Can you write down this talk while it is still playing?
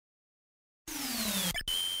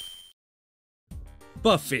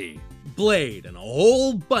Buffy, Blade, and a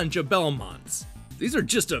whole bunch of Belmonts. These are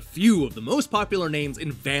just a few of the most popular names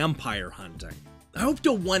in vampire hunting. I hope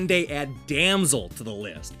to one day add Damsel to the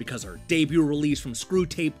list, because her debut release from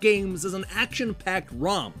Screwtape Games is an action-packed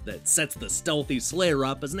romp that sets the stealthy Slayer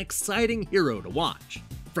up as an exciting hero to watch.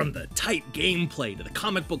 From the tight gameplay to the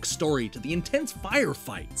comic book story to the intense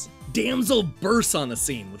firefights, Damsel bursts on the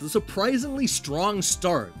scene with a surprisingly strong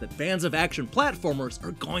start that fans of action platformers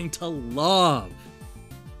are going to love.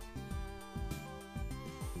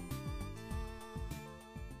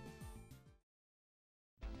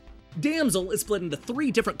 Damsel is split into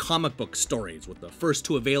 3 different comic book stories, with the first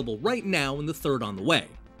 2 available right now and the 3rd on the way.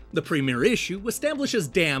 The premiere issue establishes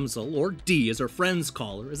Damsel, or D as her friends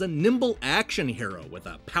call her, as a nimble action hero with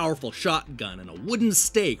a powerful shotgun and a wooden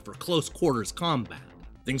stake for close quarters combat.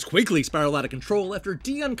 Things quickly spiral out of control after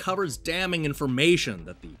D uncovers damning information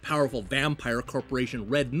that the powerful vampire corporation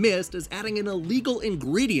Red Mist is adding an illegal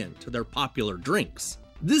ingredient to their popular drinks.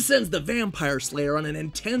 This sends the Vampire Slayer on an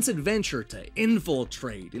intense adventure to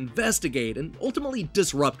infiltrate, investigate, and ultimately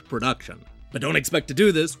disrupt production. But don't expect to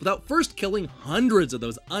do this without first killing hundreds of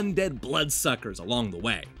those undead bloodsuckers along the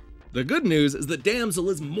way. The good news is that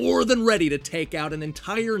Damsel is more than ready to take out an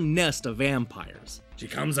entire nest of vampires. She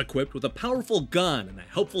comes equipped with a powerful gun and a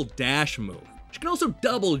helpful dash move. She can also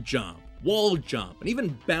double jump, wall jump, and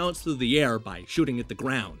even bounce through the air by shooting at the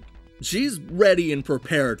ground. She's ready and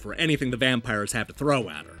prepared for anything the vampires have to throw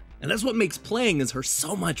at her, and that's what makes playing as her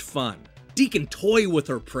so much fun. Dee can toy with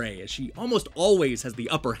her prey, as she almost always has the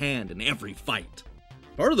upper hand in every fight.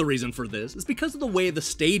 Part of the reason for this is because of the way the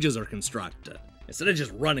stages are constructed. Instead of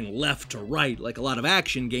just running left to right like a lot of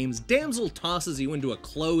action games, Damsel tosses you into a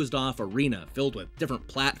closed-off arena filled with different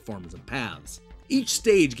platforms and paths. Each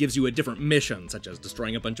stage gives you a different mission, such as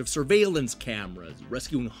destroying a bunch of surveillance cameras,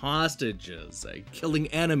 rescuing hostages, killing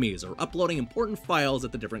enemies, or uploading important files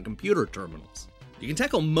at the different computer terminals. You can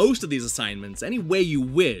tackle most of these assignments any way you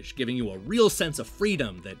wish, giving you a real sense of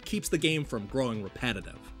freedom that keeps the game from growing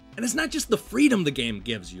repetitive. And it's not just the freedom the game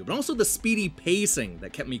gives you, but also the speedy pacing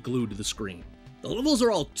that kept me glued to the screen. The levels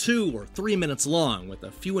are all 2 or 3 minutes long, with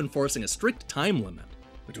a few enforcing a strict time limit.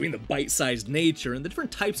 Between the bite-sized nature and the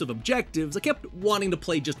different types of objectives, I kept wanting to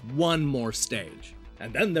play just one more stage.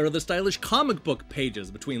 And then there are the stylish comic book pages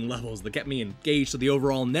between levels that kept me engaged to the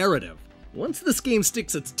overall narrative. Once this game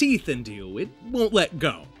sticks its teeth into you, it won't let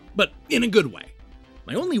go, but in a good way.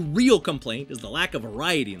 My only real complaint is the lack of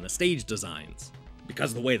variety in the stage designs.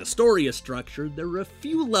 Because of the way the story is structured, there are a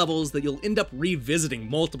few levels that you'll end up revisiting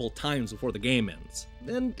multiple times before the game ends.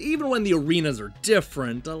 And even when the arenas are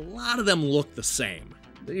different, a lot of them look the same.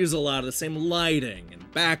 They use a lot of the same lighting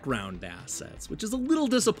and background assets, which is a little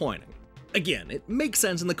disappointing. Again, it makes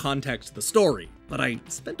sense in the context of the story, but I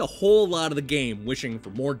spent a whole lot of the game wishing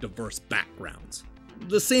for more diverse backgrounds.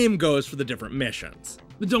 The same goes for the different missions.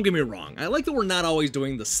 But don't get me wrong, I like that we're not always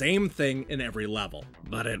doing the same thing in every level,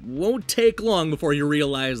 but it won't take long before you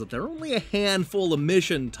realize that there are only a handful of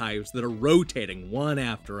mission types that are rotating one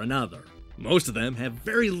after another. Most of them have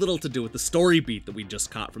very little to do with the story beat that we just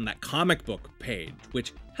caught from that comic book page,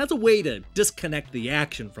 which has a way to disconnect the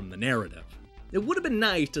action from the narrative. It would have been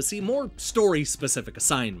nice to see more story-specific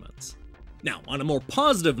assignments. Now, on a more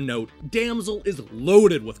positive note, Damsel is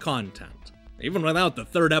loaded with content. Even without the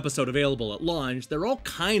 3rd episode available at launch, there are all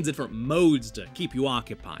kinds of different modes to keep you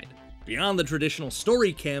occupied. Beyond the traditional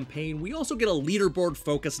story campaign, we also get a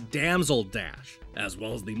leaderboard-focused Damsel Dash, as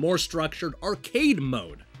well as the more structured arcade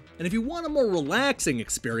mode. And if you want a more relaxing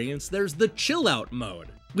experience, there's the chill out mode,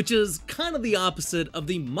 which is kind of the opposite of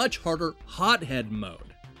the much harder hothead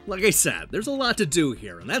mode. Like I said, there's a lot to do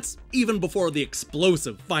here, and that's even before the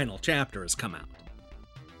explosive final chapter has come out.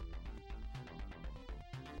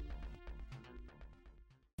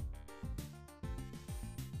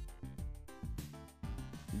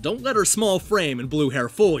 Don't let her small frame and blue hair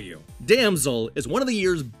fool you. Damsel is one of the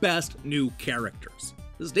year's best new characters.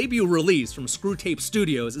 This debut release from Screwtape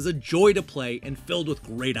Studios is a joy to play and filled with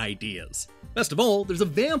great ideas. Best of all, there's a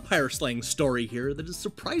vampire slaying story here that is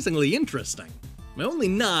surprisingly interesting. My only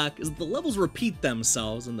knock is that the levels repeat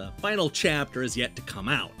themselves and the final chapter is yet to come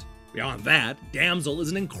out. Beyond that, Damsel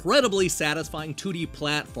is an incredibly satisfying 2D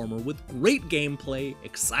platformer with great gameplay,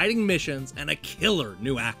 exciting missions, and a killer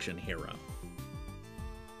new action hero.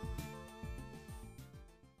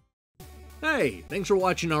 Hey, thanks for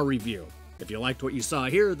watching our review. If you liked what you saw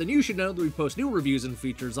here, then you should know that we post new reviews and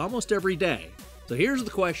features almost every day. So here's the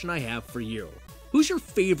question I have for you. Who's your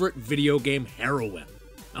favorite video game heroine?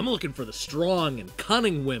 I'm looking for the strong and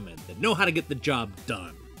cunning women that know how to get the job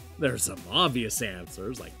done. There's some obvious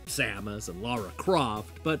answers, like Samus and Lara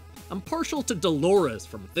Croft, but I'm partial to Dolores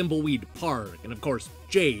from Thimbleweed Park, and of course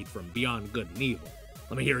Jade from Beyond Good and Evil.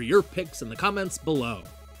 Let me hear your picks in the comments below.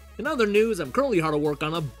 In other news, I'm currently hard at work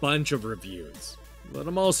on a bunch of reviews, but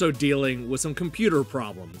I'm also dealing with some computer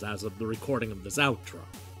problems as of the recording of this outro.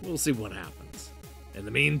 We'll see what happens. In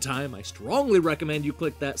the meantime, I strongly recommend you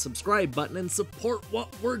click that subscribe button and support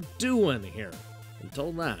what we're doing here.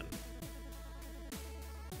 Until then.